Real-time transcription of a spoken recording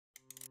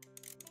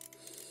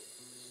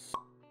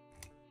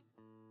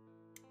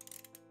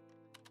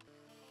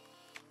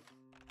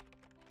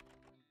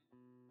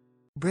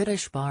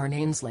British Barn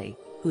Ainsley,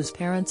 whose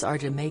parents are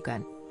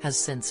Jamaican, has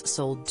since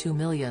sold 2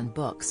 million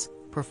books,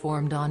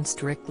 performed on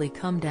Strictly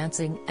Come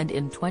Dancing and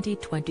in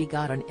 2020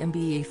 got an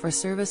MBE for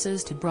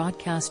services to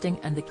broadcasting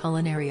and the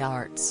culinary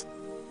arts.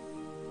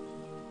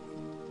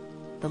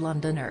 The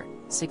Londoner,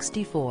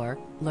 64,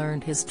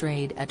 learned his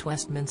trade at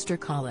Westminster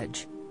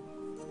College.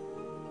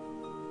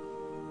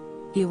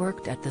 He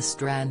worked at the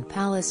Strand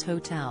Palace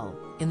Hotel,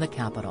 in the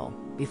capital,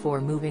 before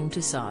moving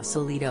to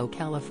Sausalito,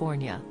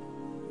 California.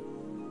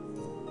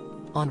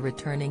 On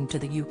returning to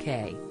the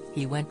UK,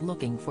 he went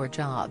looking for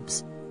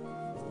jobs.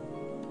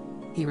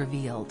 He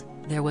revealed,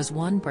 "There was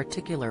one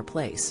particular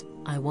place,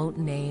 I won't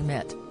name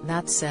it,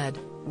 that said,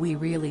 'We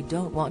really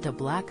don't want a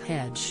black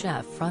head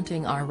chef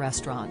fronting our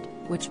restaurant,'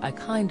 which I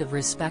kind of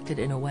respected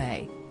in a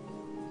way.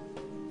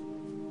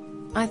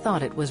 I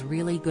thought it was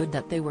really good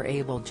that they were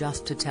able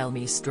just to tell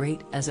me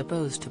straight as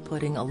opposed to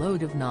putting a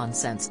load of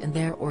nonsense in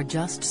there or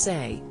just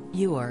say,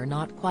 'You are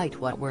not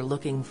quite what we're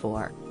looking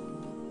for.'"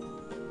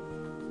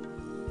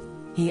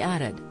 He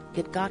added,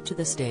 "It got to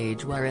the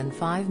stage where in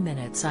 5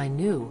 minutes I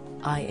knew,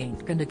 I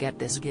ain't gonna get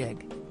this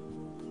gig."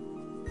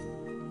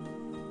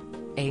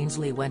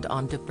 Ainsley went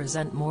on to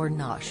present more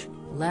Nosh,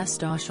 Less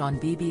Dosh on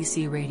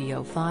BBC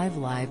Radio 5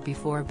 Live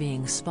before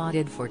being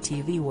spotted for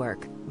TV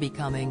work,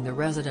 becoming the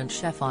resident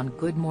chef on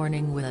Good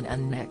Morning Will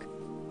and Nick.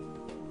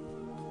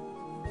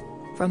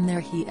 From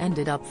there he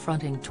ended up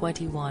fronting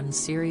 21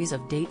 series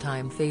of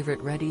daytime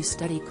favourite Ready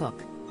Steady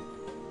Cook.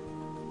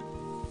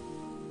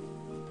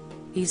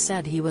 He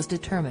said he was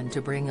determined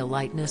to bring a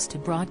lightness to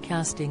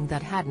broadcasting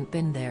that hadn't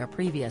been there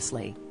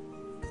previously.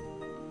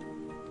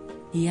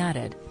 He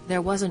added,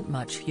 "There wasn't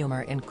much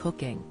humour in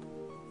cooking.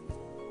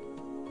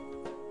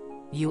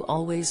 You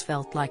always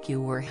felt like you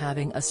were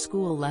having a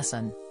school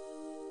lesson.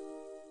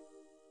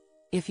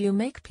 If you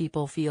make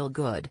people feel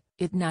good,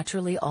 it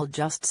naturally all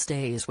just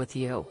stays with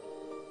you.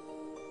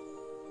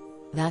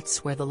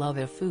 That's where the love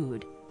of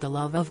food, the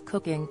love of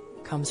cooking,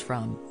 comes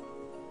from."